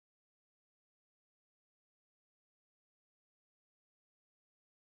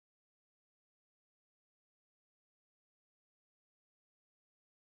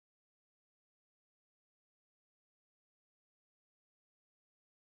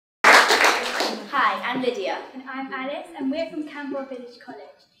Hi, I'm Lydia. And I'm Alice, and we're from Camberwell Village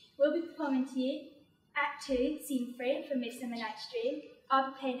College. We'll be performing to you Act 2, Scene 3 from Midsummer Night's Dream.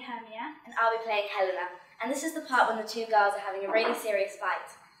 I'll be playing Hermia. And I'll be playing Helena. And this is the part when the two girls are having a really serious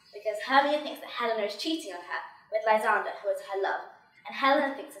fight. Because Hermia thinks that Helena is cheating on her with Lysander, who is her love. And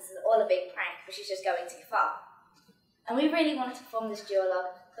Helena thinks this is all a big prank, but she's just going too far. And we really wanted to perform this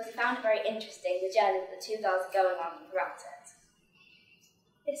duologue because we found it very interesting, the journey that the two girls are going on throughout it.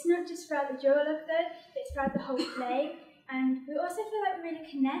 It's not just throughout the duologue though, it's throughout the whole play. And we also feel like we really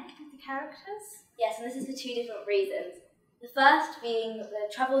connect with the characters. Yes, and this is for two different reasons. The first being the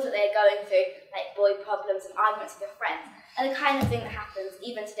troubles that they're going through, like boy problems and arguments with their friends, and the kind of thing that happens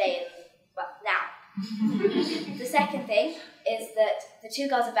even today, well, now. The second thing is that the two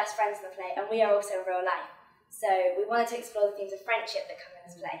girls are best friends in the play, and we are also in real life. So we wanted to explore the themes of friendship that come in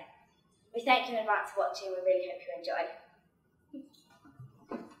this play. We thank you in advance for watching, we really hope you enjoy.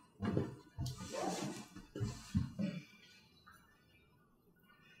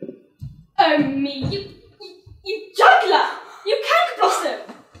 Oh me, you juggler! You canker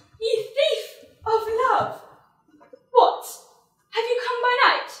blossom! You thief of love! What? Have you come by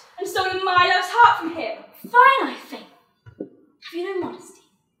night and stolen my love's heart from him? Fine, I think. Have you no modesty?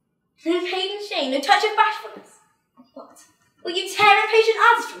 No pain and shame, no touch of bashfulness? What? Will you tear impatient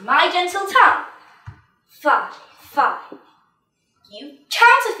answers from my gentle tongue? Fie. You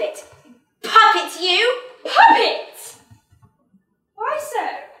counterfeit! Puppet, you! Puppet! Why so?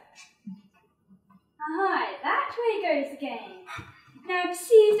 Aye, that way goes again. Now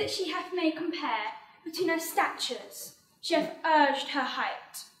perceive that she hath made compare between her statures. She hath urged her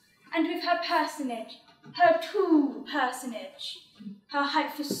height, and with her personage, her tall personage, her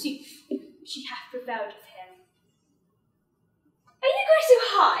height forsooth, she hath prevailed with him. Are you going so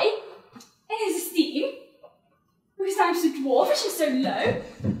high in his esteem? Because I'm so dwarfish and so low?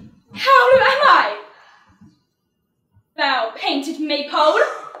 How low am I? Thou painted maypole!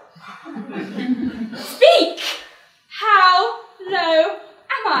 Speak! How low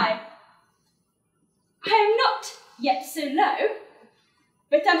am I? I am not yet so low,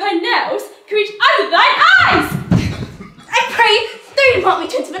 but that my nose can reach under thine eyes! I pray, don't mock me,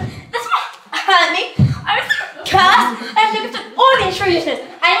 gentlemen. That's not hurt me. I was cursed. I have looked at all the intrusiousness.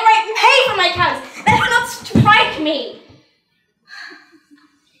 I am right pay for my counts. Therefore not strike me.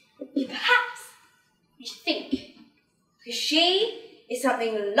 Perhaps you should think, because she is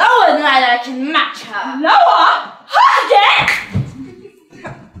something lower than I that can match her. Lower? Her again?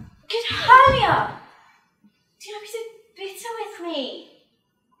 Good Hermia, do not be so bitter with me.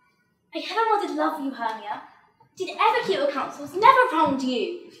 I never wanted to love you, Hermia. Did ever keep your counsels, never wronged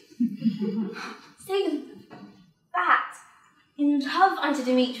you. Say that, in love unto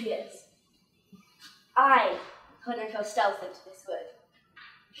Demetrius. I could not feel stealth into this wood.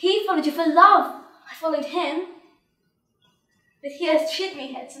 He followed you for love. I followed him. But he has chid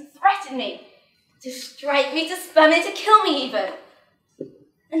me hence and threatened me to strike me, to spur me, to kill me even.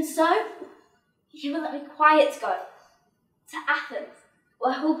 And so, he will let me quiet go to Athens,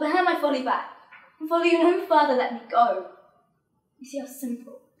 where I will bear my folly back and follow you no further. Let me go. You see how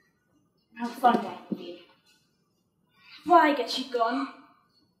simple and how fun I can be. Why get you gone?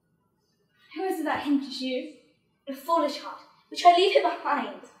 Who is it that hinders you? A foolish heart, which I leave here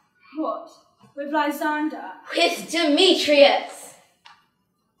behind. What? With Lysander? With Demetrius.